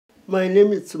My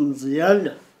name is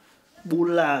Mzi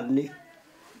Bulani.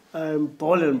 I'm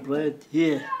born and bred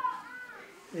here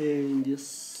in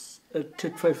this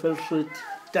 35 L Street,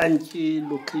 Tanki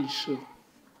location.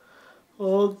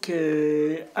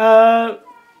 Okay,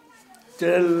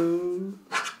 then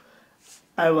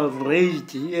I was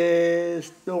raised here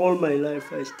all my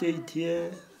life. I stayed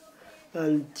here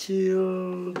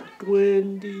until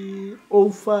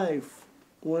 2005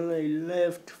 when I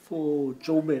left for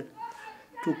Joburg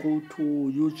to go to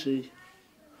UJ.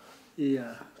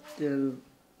 Yeah, then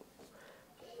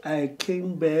I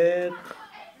came back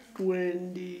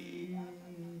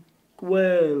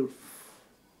 2012.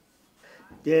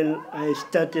 Then I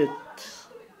started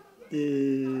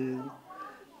the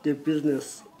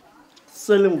business,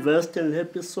 selling vests and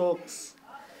happy socks.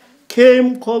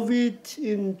 Came COVID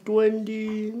in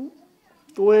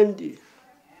 2020,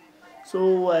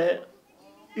 so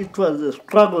it was a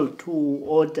struggle to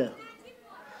order.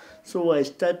 So I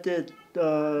started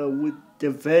with the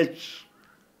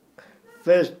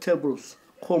vegetables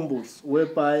combos,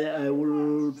 whereby I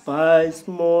will buy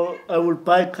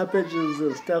cabbages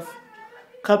and stuff,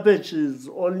 cabbages,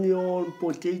 onion,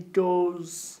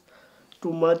 potatoes,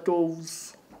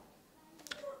 tomatoes,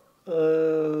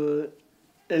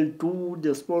 and do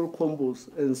the small combos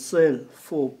and sell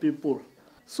for people.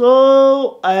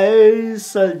 So I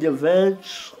sell the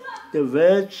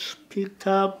veg picked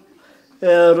up.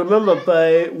 Remember,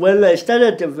 when I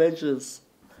started the veggies,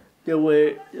 they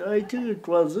were, I think it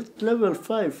was at level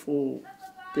 5 or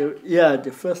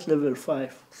the first level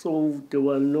 5. So there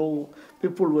were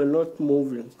people were not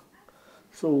moving.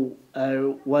 So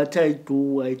what I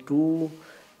do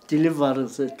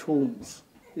deliveries at homes,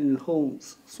 in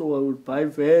homes. So I would buy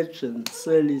veg and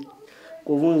sell it,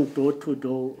 going door to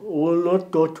door, or not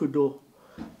door to door,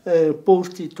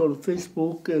 post it on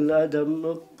Facebook and other.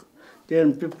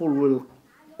 Then people will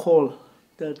call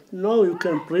that, no, you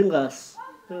can bring us,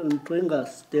 and bring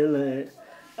us. Then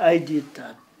I did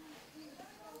that.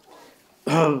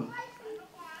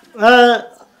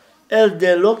 As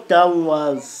the lockdown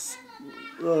was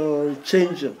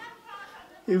changing,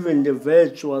 even the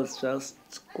veg was just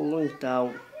going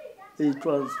down. It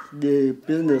was the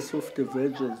business of the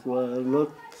veggies were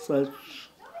not such.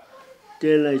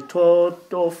 Then I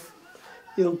thought of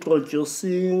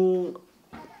introducing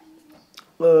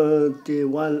the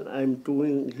one I'm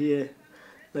doing here,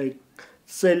 like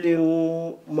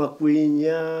selling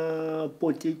magwinya,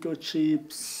 potato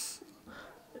chips,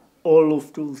 all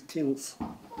of those things.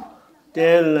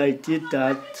 Then I did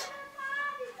that.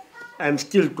 I'm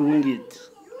still doing it.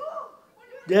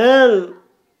 Then,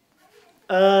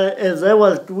 as I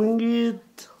was doing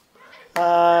it,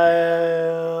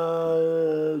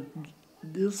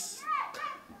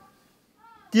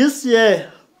 this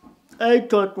year, I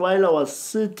thought while I was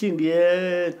sitting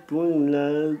here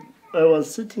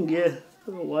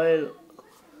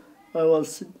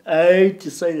I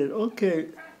decided, okay,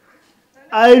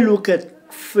 I look at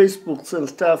Facebook and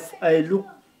stuff. I look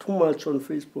too much on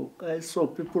Facebook. I saw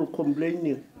people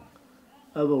complaining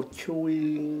about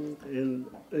queuing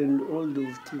and all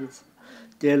those things.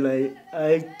 Then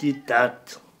I did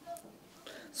that.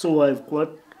 So I've got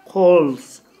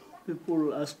calls,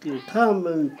 people asking, come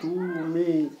and do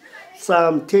me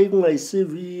some, take my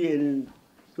CV, and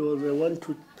because I want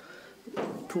to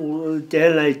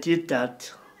then I did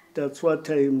that. That's what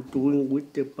I'm doing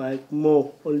with the bike,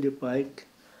 more on the bike,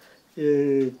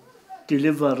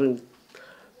 delivering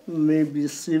maybe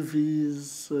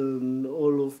CVs and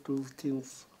all of those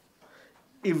things,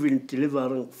 even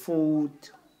delivering food.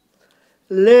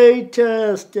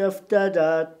 Later, after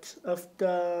that,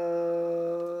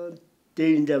 after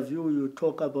the interview you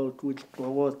talk about with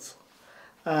Rhodes,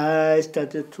 I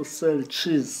started to sell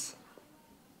cheese.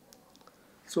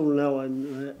 So now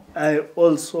I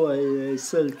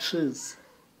sell cheese.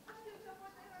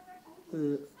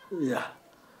 Yeah,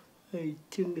 I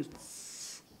think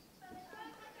it's.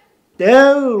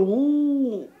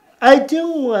 Then I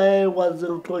think I was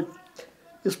employed.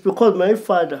 It's because my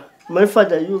father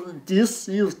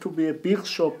used to be a big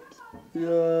shop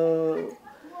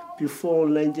before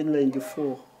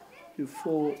 1994.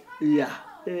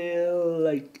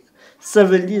 Like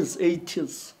 70s,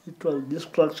 80s. This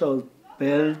structure was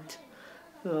built,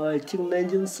 I think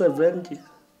 1970.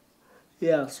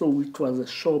 Yeah, so it was a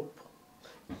shop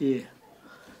here.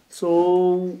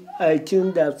 So I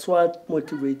think that's what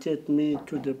motivated me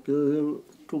to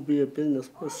be a business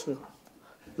person,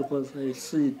 because I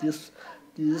see this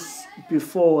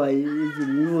before I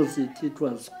even used it, it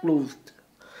was closed.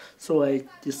 So I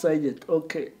decided,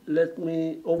 okay, let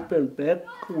me open back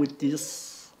with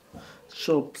this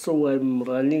shop. So I'm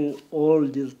running all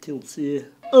these things here.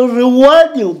 a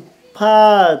rewarding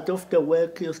part of the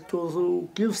work is to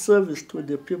give service to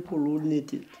the people who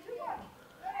need it.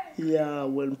 Yeah,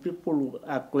 when people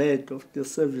are glad of the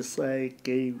service I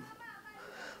gave,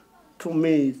 to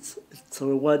me it's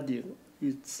rewarding.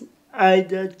 It's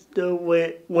either the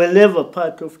way, whenever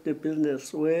part of the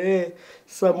business where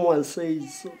someone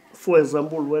says, for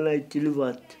example, when I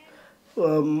delivered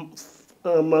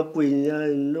magwinya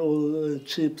and all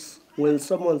chips, when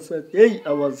someone said, hey,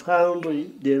 I was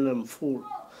hungry, then I'm full.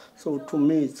 So to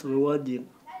me, it's rewarding.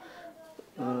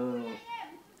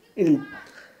 In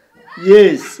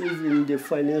Yes, even the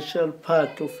financial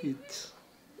part of it,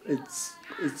 it's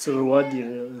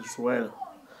rewarding as well.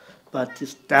 But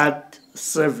it's that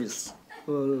service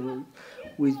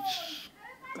which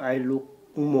I look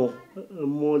more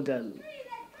than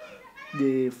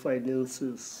the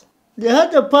finances. The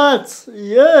other parts,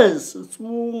 yes, it's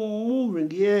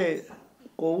moving, yeah,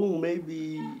 going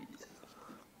maybe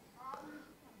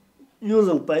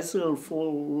using bicycle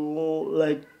for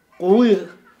like going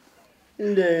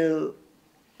in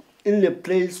the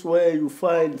place where you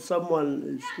find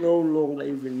someone is no longer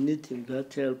even needing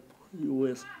that help you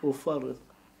were offering.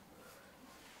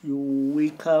 You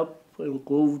wake up and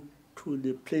go to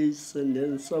the place and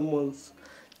then someone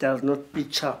does not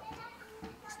pitch up.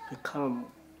 It's become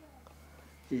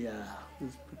the...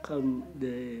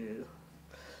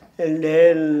 And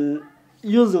then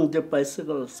using the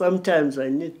bicycle, sometimes I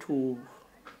need to...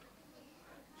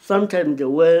 Sometimes the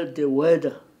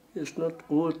weather is not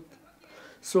good.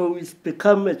 So it's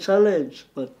become a challenge,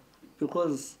 but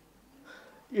because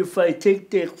if I take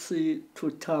taxi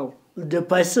to town, the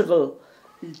bicycle,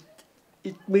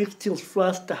 it makes things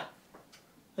faster.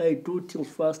 I do things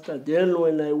faster. Then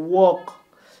when I walk,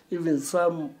 even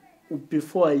some,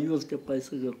 before I use the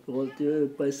bicycle, because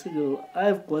the bicycle,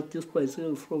 I've got this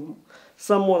bicycle from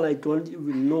someone I don't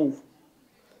even know.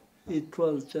 It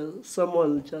was just,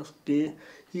 someone just there.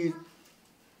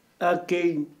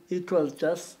 Again, it was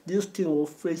just this thing of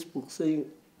Facebook saying,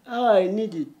 I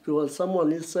need it, because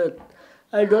someone said,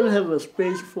 I don't have a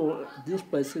space for this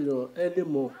bicycle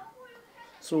anymore.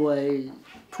 So I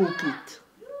took it.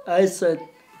 I said,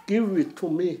 give it to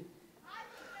me.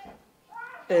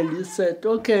 And he said,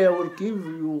 okay, I will give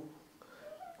you.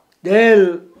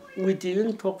 Then we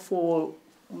didn't talk for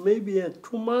maybe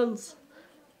 2 months.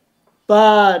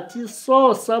 But he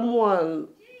saw someone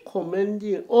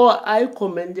commending, or I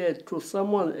commended to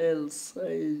someone else. I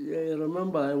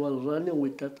remember I was running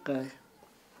with that guy.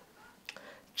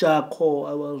 Jaco,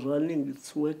 I was running,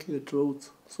 it's working at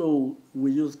Rhodes. So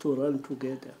we used to run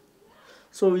together.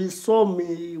 So he saw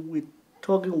me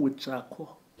talking with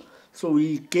Jaco. So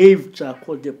he gave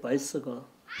Jaco the bicycle.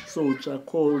 So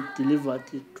Jaco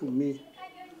delivered it to me.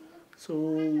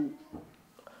 So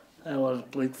I was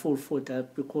grateful for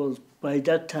that, because by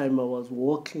that time I was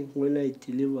walking when I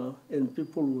deliver, and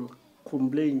people will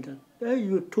complain that, hey,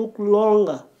 you took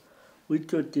longer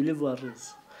with your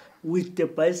deliveries. With the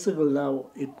bicycle now,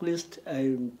 at least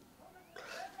my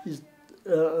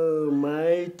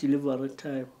delivery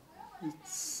time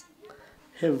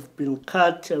have been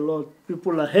cut a lot.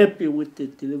 People are happy with the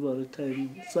delivery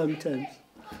time. Sometimes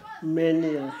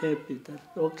many are happy that,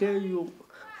 okay, we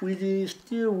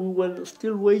were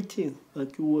still waiting,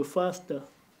 but you were faster.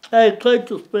 I try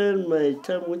to spend my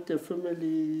time with the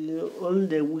family on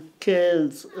the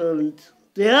weekends, and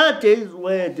there are days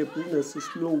where the business is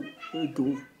slow.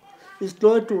 It's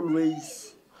not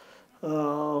always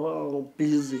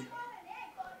busy.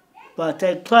 But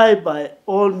I try by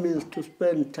all means to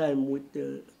spend time with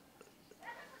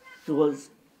because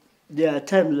there are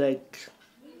times like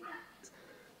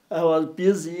I was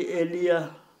busy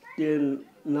earlier, then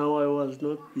now I was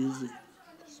not busy.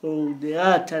 So there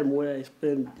are times where I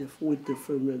spend with the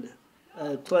family.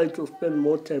 I try to spend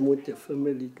more time with the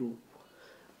family too.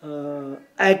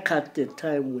 I cut the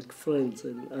time with friends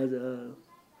and other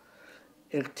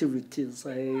activities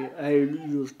I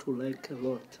used to like a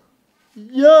lot.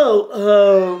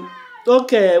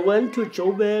 Okay, I went to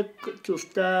Joburg to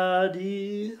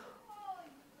study.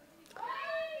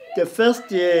 The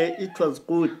first year, it was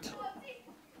good.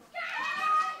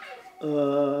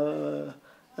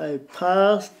 I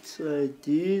passed, I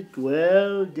did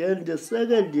well. Then the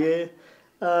second year,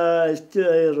 I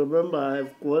remember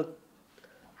I've got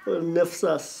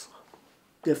NEFSAS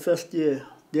the first year.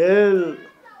 Then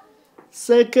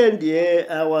second year,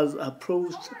 I was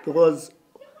approached because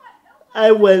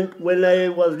when I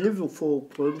was leaving for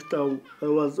Provincetown, I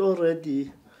was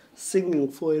already singing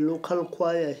for a local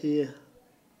choir here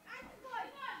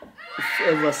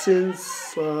ever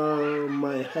since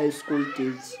my high school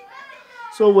days.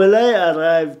 So when I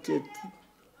arrived at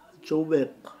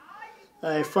Joburg,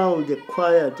 I found the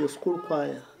choir, the school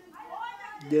choir.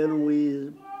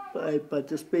 Then I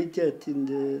participated in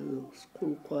the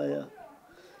school choir.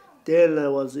 Then I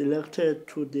was elected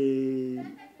to the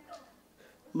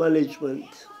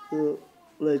management,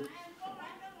 like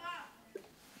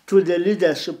to the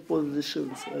leadership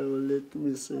positions. Let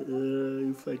me say,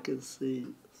 if I can say.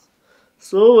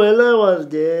 So when I was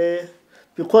there,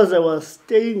 because I was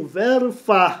staying very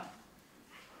far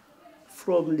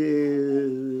from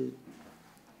the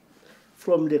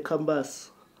campus,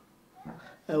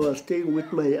 I was staying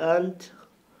with my aunt,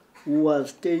 who was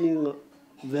staying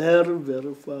very,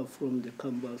 very far from the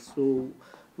campus. So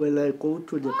when I go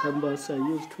to the campus, I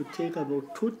used to take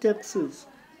about 2 taxis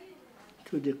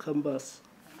to the campus.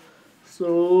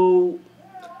 So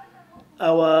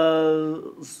I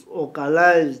was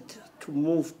organized to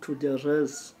move to the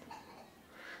res.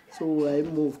 So I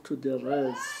moved to the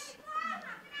res.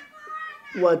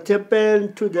 What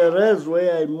happened to the res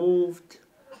where I moved,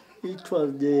 it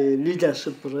was the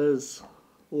leadership res,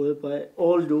 whereby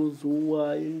all those who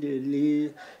are in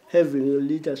the having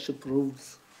leadership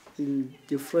roles in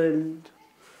different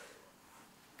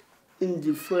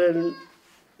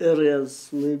areas,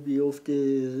 maybe of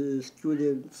the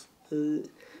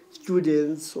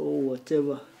students or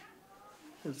whatever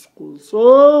at school.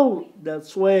 So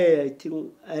that's why I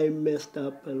think I messed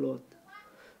up a lot,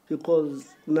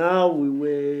 because now we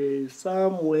were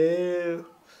somewhere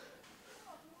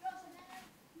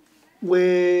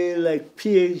where like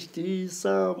PhD,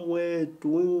 somewhere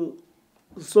doing,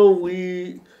 so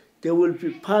there will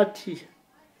be party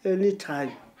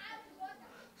anytime.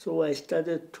 So I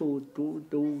started to do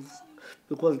those,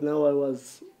 because now I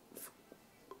was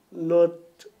not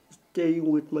staying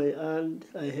with my aunt.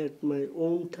 I had my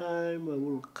own time. I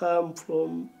will come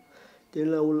from,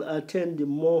 then I will attend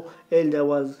more, and I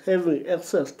was having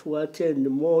access to attend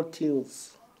more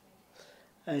things.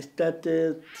 I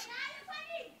started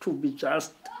to be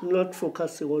just not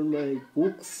focusing on my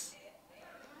books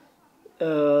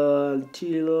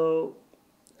until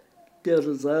the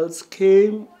results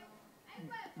came.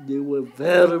 They were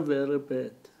very, very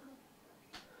bad.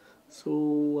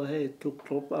 So I had to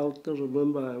drop out.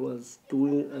 Remember, I was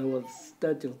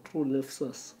studying through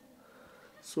NEFSAS.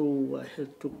 So I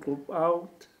had to drop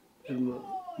out, and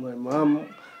my mom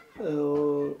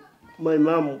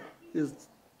is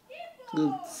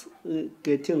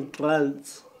getting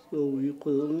grants, so he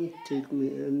couldn't take me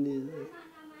any.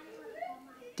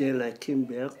 Then I came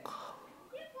back.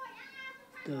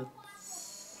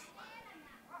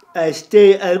 I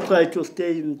tried to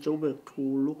stay in Joburg to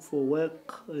look for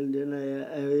work, and then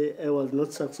I was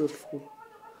not successful.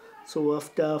 So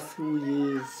after a few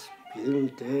years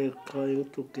being there, trying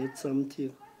to get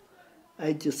something,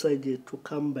 I decided to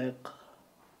come back.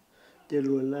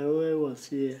 Then when I was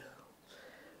here,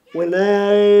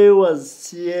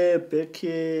 back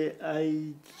here,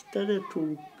 I started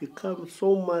to become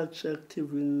so much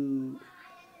active in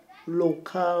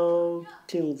local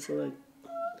things like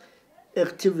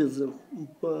activism,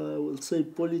 I will say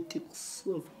politics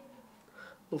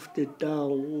of the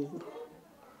town.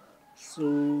 So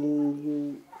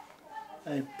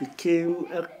I became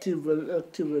active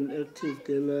then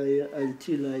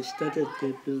until I started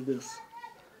the business.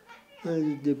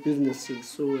 The businesses.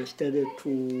 So I started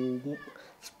to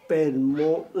spend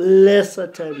lesser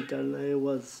time than I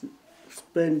was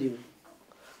spending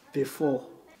before.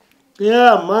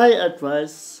 Yeah, my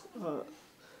advice,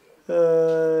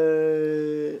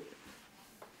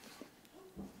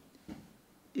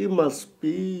 it must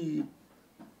be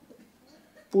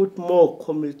put more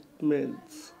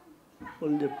commitments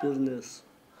on the business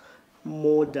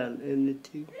more than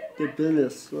anything. The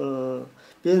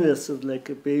business is like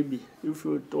a baby. If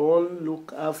you don't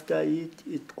look after it,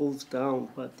 it goes down.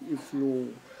 But if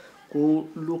you go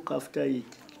look after it,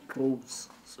 it grows.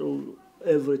 So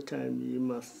every time you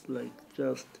must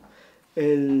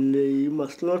and you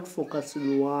must not focus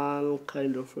on one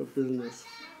kind of a business.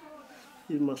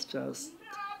 You must just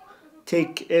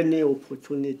take any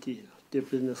opportunity the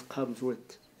business comes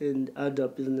with, and other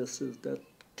businesses that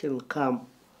can come.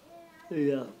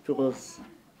 Yeah, because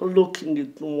looking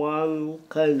at one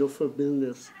kind of a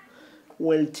business,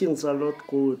 when things are not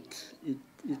good, it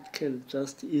can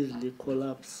just easily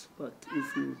collapse. But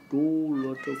if you do a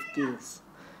lot of things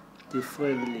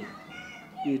differently,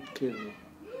 you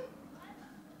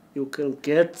can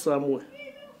get somewhere.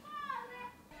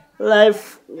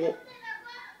 Life in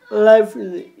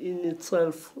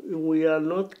itself,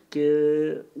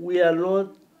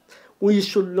 we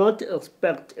should not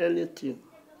expect anything.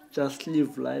 Just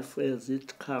live life as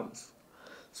it comes.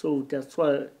 So that's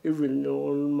why even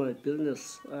on my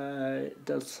business,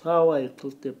 that's how I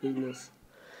put the business.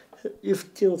 If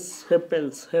things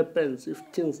happens. If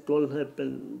things don't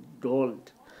happen,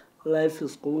 don't. Life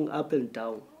is going up and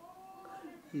down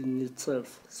in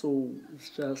itself. So it's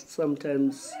just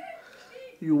sometimes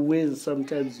you win,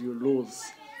 sometimes you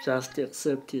lose. Just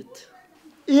accept it.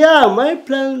 Yeah, my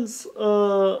plans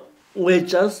were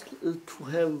just to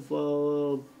have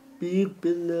big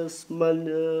business,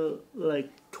 like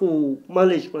to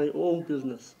manage my own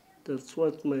business. That's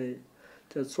what my.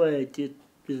 That's why I did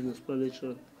business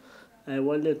management. I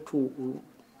wanted to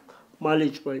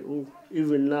manage my own.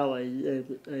 Even now, I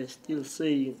still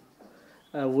saying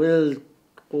I will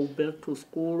go back to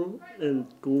school and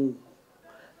do.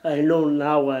 I know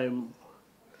now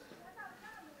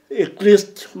at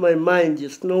least my mind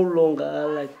is no longer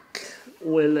like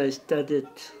when I started.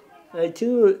 I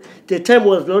think the time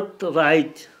was not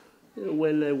right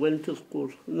when I went to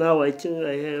school. Now I think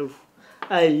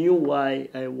I knew why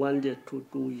I wanted to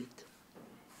do it.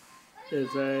 As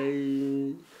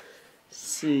I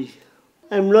see,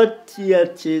 I'm not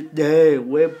yet there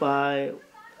whereby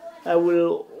I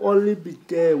will only be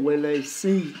there when I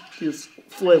see this,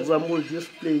 for example, this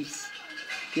place.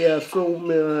 There are so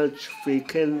much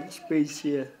vacant space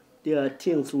here. There are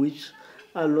things which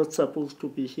are not supposed to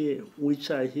be here,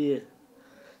 which are here.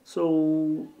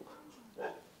 So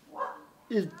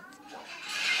it,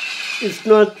 it's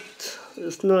not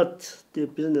the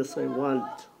business I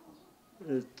want.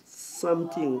 It's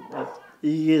something that,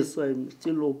 yes, I'm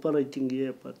still operating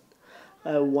here, but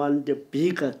I want the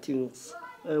bigger things.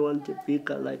 I want the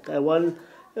bigger, like I want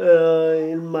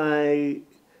in my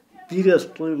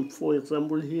biggest dream, for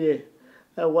example, here,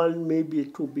 I want maybe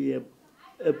to be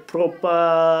a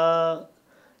proper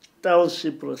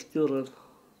township restaurant,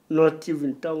 not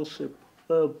even township,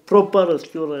 a proper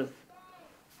restaurant,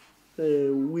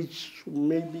 which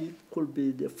maybe could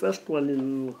be the first one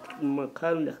in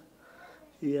Makhanda.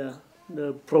 Yeah,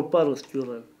 the proper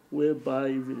restaurant, whereby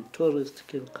even tourists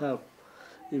can come,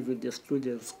 even the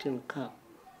students can come.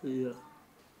 Yeah.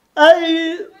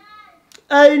 I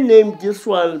I named this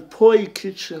one Poi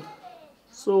Kitchen.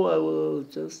 So I will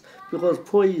just, because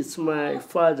Poi is my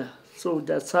father. So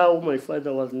that's how my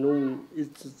father was known.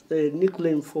 It's a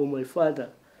nickname for my father.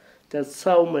 That's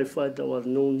how my father was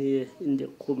known here in the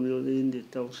community, in the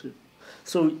township.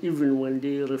 So even when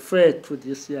they refer to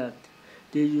this yard,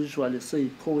 they usually say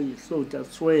Poi. So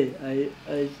that's why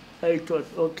I thought,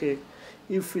 okay,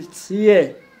 if it's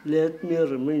here, let me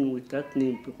remain with that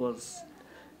name because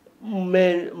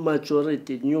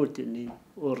majority knew the name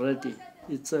already.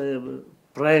 It's a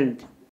brand